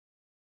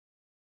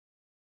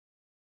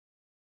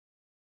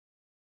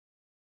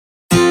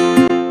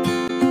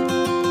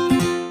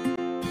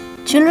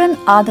Children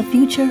are the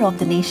future of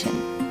the nation.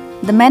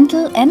 The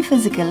mental and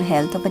physical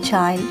health of a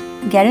child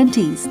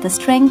guarantees the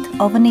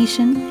strength of a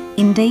nation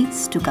in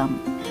days to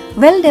come.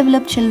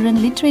 Well-developed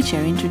children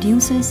literature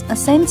introduces a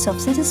sense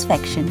of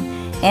satisfaction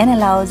and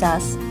allows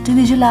us to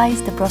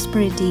visualize the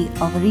prosperity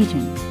of a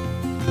region.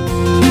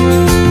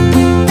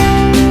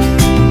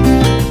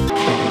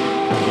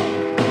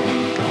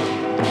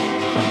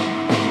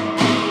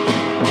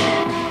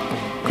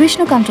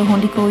 Krishnakanta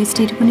Hondikoi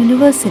State Open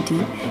University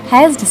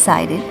has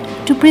decided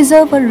to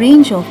preserve a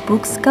range of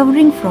books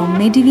covering from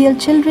medieval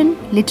children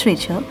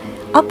literature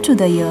up to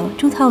the year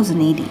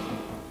 2080.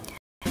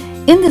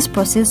 In this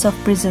process of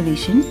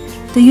preservation,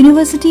 the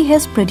university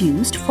has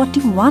produced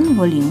 41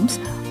 volumes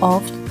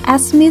of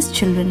Assamese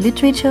children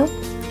literature,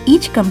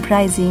 each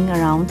comprising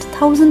around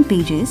 1000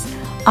 pages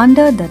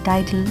under the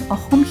title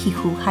Asom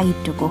Hihu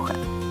Sahitya Kosha.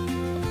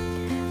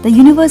 The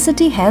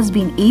university has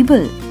been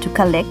able to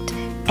collect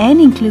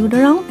and include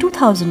around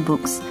 2000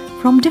 books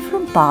from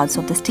different parts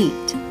of the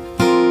state.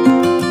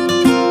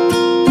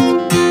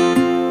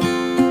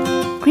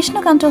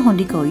 Krishnakanta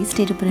Hondikoi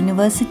State Open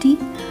University,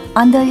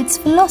 under its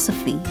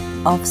philosophy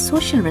of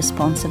social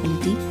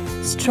responsibility,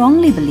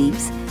 strongly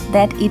believes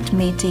that it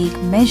may take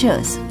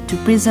measures to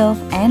preserve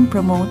and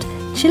promote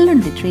children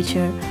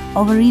literature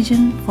of a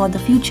region for the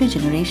future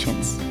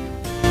generations.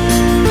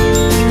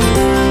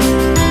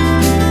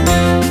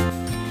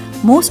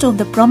 Most of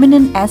the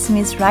prominent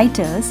Assamese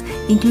writers,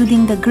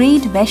 including the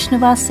great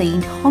Vaishnava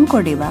saint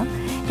Shankardeva,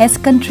 has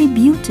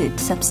contributed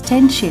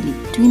substantially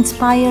to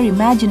inspire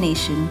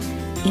imagination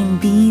in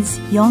these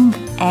young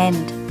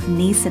and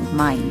nascent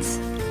minds.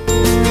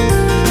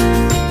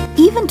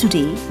 Even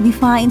today, we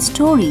find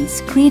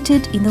stories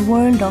created in the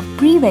world of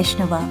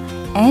pre-Vaishnava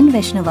and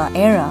Vaishnava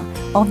era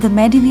of the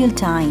medieval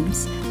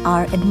times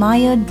are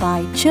admired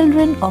by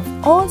children of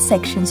all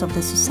sections of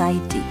the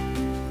society.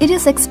 It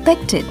is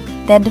expected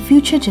that the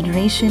future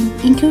generation,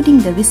 including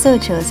the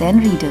researchers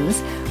and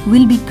readers,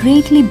 will be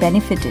greatly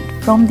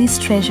benefited from this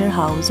treasure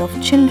house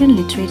of children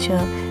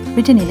literature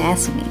written in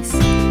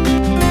Assamese.